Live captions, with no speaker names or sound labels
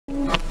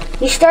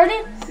You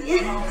started?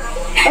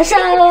 What's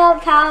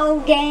up, pal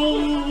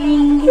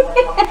gang?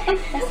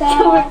 What's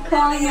up? We're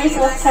calling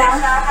ourselves pal.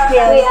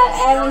 Yeah. Wait, I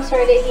haven't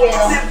started here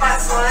though.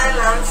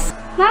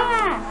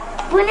 Mama,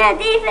 buena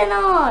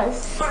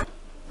dícenos.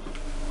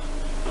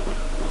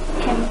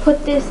 Can we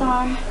put this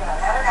on? I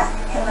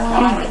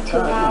don't want to be too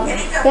loud.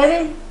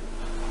 Baby,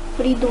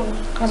 what are you doing?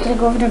 I was gonna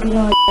go over there and be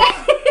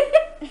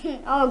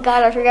oh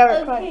god, I forgot we're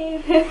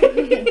recording.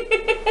 Okay.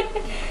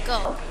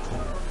 Go.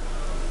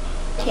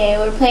 Okay,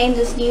 we're playing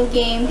this new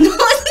game. No,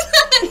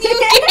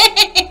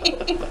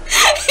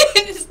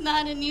 it's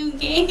not a new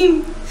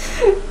game.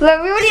 But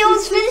everybody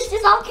almost finished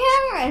this off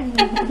camera.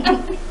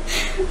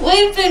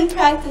 We've been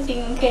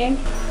practicing, okay?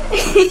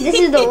 This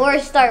is the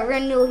worst start. We're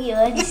new here.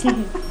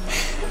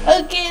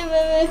 Okay,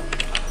 baby.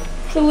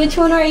 So which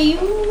one are you?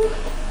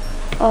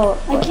 Oh,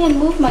 I can't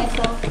move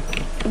myself.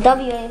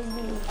 WASD.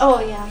 Oh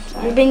yeah, I'm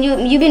sorry.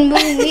 You've been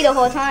moving me the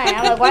whole time.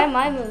 I'm like, why am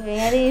I moving?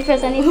 I didn't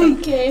press anything.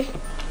 Okay.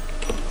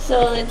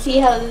 So let's see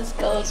how this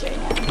goes right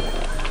now.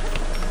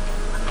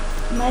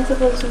 Am I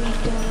supposed to be doing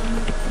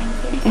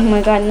something? Oh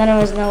my god, none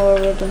of us know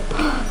what we're doing.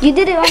 You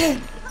did it,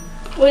 Mommy.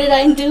 What did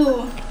I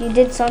do? You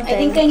did something. I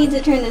think I need to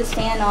turn this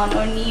fan on,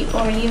 or you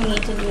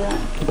need to do that.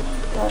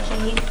 Gosh, I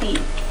hate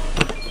feet.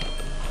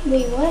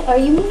 Wait, what? Are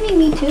you moving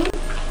me too?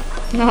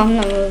 No, I'm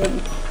not moving.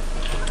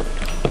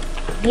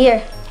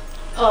 Here.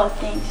 Oh,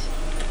 thanks.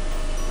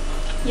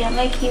 Yeah,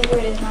 my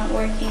keyboard is not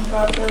working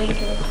properly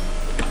too.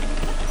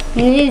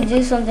 You need to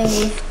do something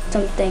with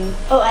something.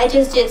 Oh, I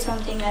just did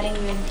something. I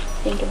didn't even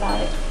think about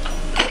it.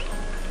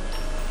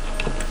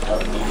 Oh,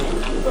 damn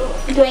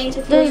it. Do I need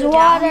to There's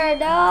water,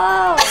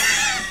 no!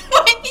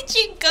 Why did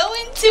you go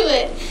into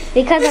it?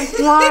 Because I'm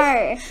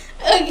smart.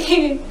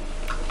 Okay.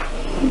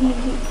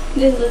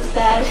 This looks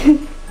bad.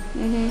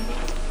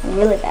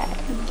 Really bad.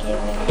 Okay,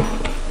 whatever.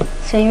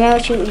 So you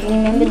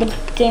remember the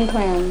game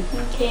plan.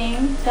 Okay,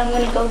 so I'm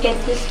gonna go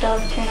get this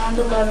stuff, turn on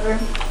the lever.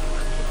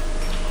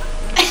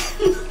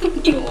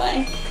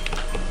 Why?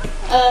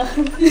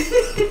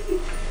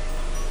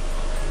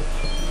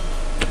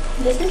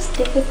 This is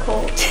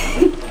difficult.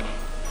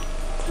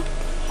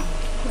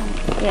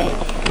 Right.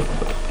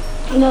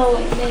 No,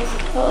 it is.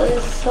 Oh,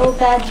 it's so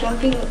bad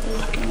jumping with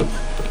this thing.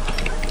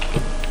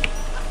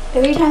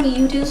 Every time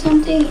you do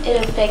something,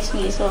 it affects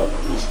me, so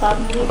you stop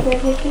moving for a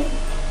second.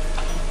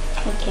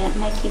 I can't,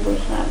 my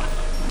keyboard's not.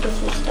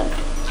 This is stuck.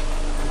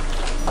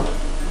 Oh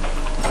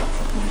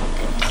my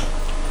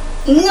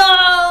goodness.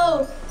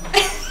 No!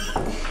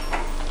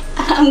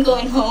 I'm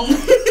going home.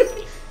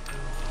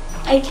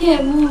 I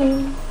can't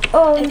move.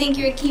 Oh, I think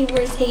your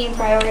keyboard is taking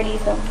priority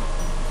though.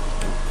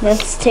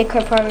 let's take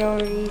our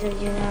priorities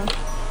of you now.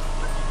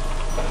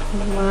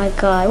 Oh my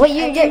god. Wait,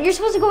 you're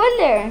supposed to go in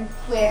there.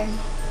 Where?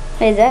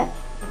 Wait, is that?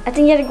 I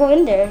think you have to go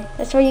in there.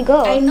 That's where you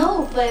go. I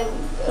know, but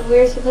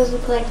we're supposed to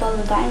collect all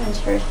the diamonds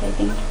first, I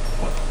think.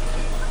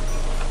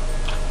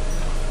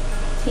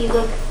 See,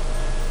 look.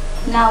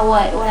 Now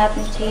what? What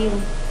happens to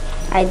you?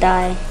 I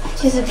die. I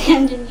just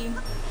abandoned you.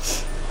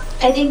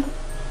 I think,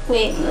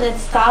 wait,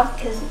 let's stop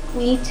because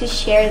we need to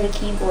share the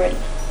keyboard.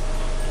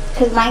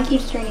 Because mine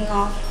keeps turning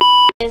off.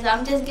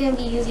 I'm just going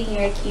to be using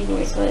your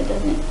keyboard so it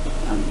doesn't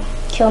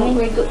Kill me?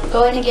 We're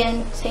going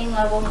again, same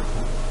level.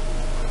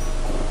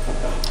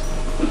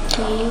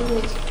 Okay,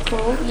 let's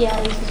go. Yeah,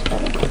 this is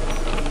better.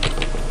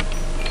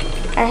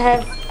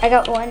 I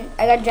got one.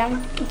 I got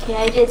gem. Okay,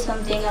 I did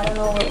something. I don't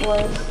know what it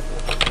was.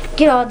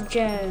 Get all the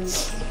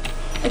gems.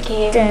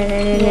 Okay.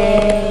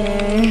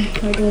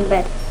 We're doing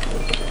bad.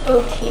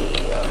 Okay.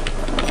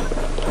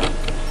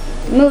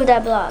 Move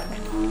that block.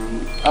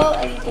 Oh,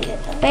 I need to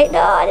get that. Wait,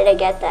 no, I didn't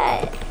get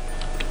that.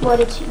 What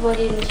didn't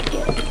you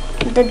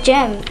get? The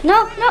gem.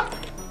 No, no.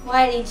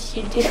 Why did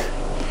you do?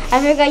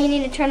 I forgot you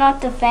need to turn off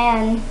the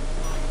fan.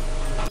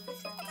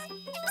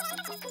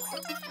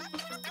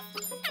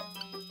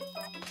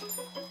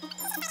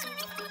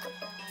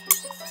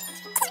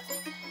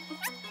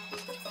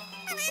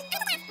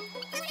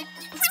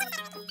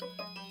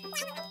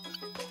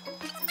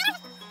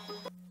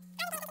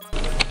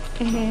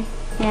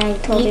 Yeah, I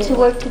told We you. need to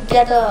work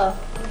together.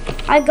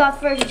 I got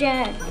first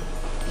gem.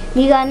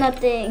 You got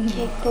nothing.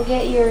 Okay, go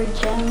get your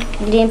gem.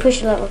 You didn't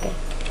push it up, okay.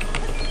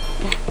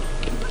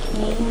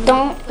 Okay.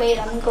 Don't. Wait,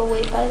 I'm gonna go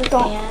wait by the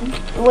fan.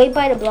 Wait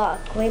by the block.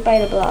 Wait by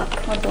the block.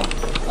 What block?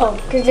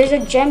 Oh. Because there's a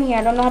gem here.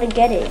 I don't know how to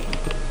get it.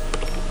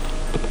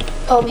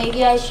 Oh,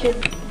 maybe I should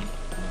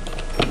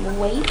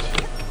wait?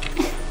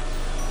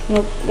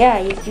 Nope. Yeah,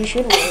 you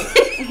should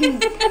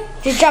wait.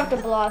 Just drop the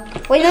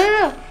block. Wait,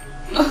 no.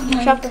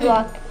 Oh Drop the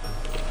block.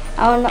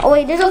 I don't know. Oh,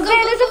 wait, there's a fan.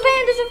 There's a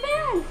fan. There's a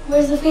fan.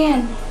 Where's the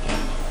fan?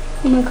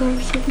 Oh my god, I'm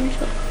saving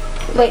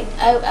myself. Wait,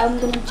 I'm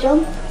gonna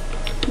jump,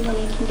 and then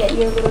you can get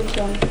your little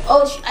gem.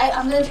 Oh,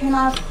 I'm gonna turn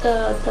off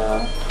the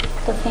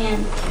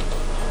fan.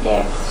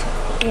 There.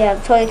 Yeah,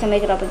 totally can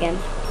make it up again.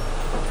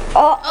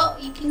 Oh,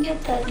 you can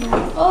get that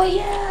now. Oh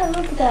yeah,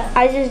 look at that.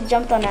 I just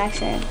jumped on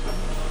accident.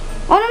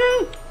 Oh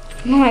no!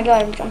 Oh my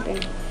god, I'm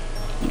jumping.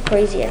 I'm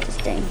crazy at this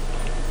thing.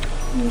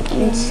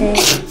 Okay. Insane.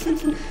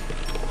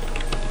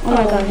 Oh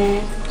my god,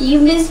 man. You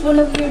missed one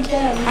of your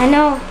gems. I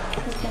know.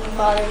 It's gonna doesn't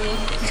bother me.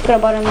 It's gonna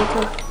bother me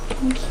too.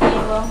 Okay,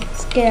 well.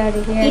 Let's get out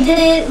of here. We did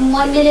it in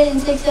 1 minute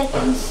and 6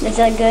 seconds. Is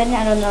that good?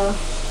 I don't know.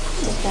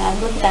 It's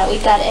bad. Look at that. We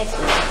got exit.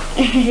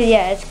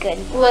 Yeah, it's good.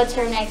 What's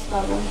our next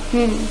level?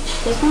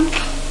 This one?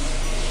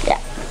 Yeah,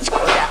 let's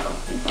go down.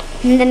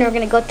 And then we're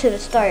gonna go to the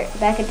start,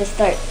 back at the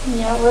start.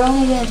 Yeah, we're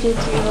only gonna do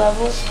 3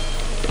 levels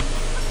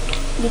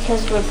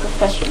because we're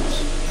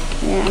professionals.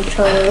 Yeah, I'm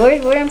totally.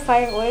 Where's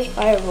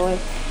Fireboy?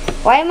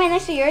 Why am I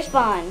next to your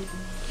spawn?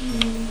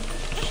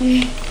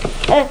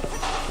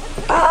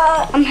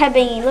 I'm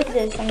headbanging. Look at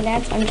this. I'm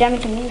dancing. I'm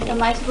jamming to music.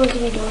 Am I supposed to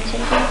be doing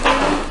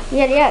something?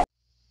 Yeah.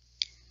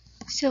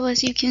 So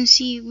as you can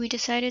see, we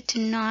decided to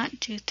not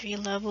do 3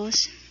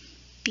 levels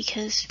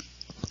because,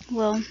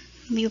 well,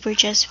 we were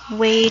just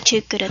way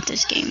too good at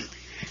this game.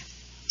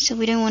 So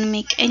we didn't want to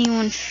make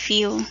anyone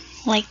feel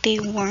like they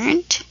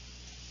weren't.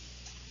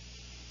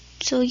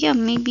 So yeah,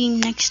 maybe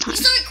next time.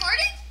 You still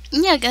recording?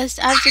 Yeah, guys,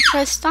 I have to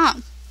press stop.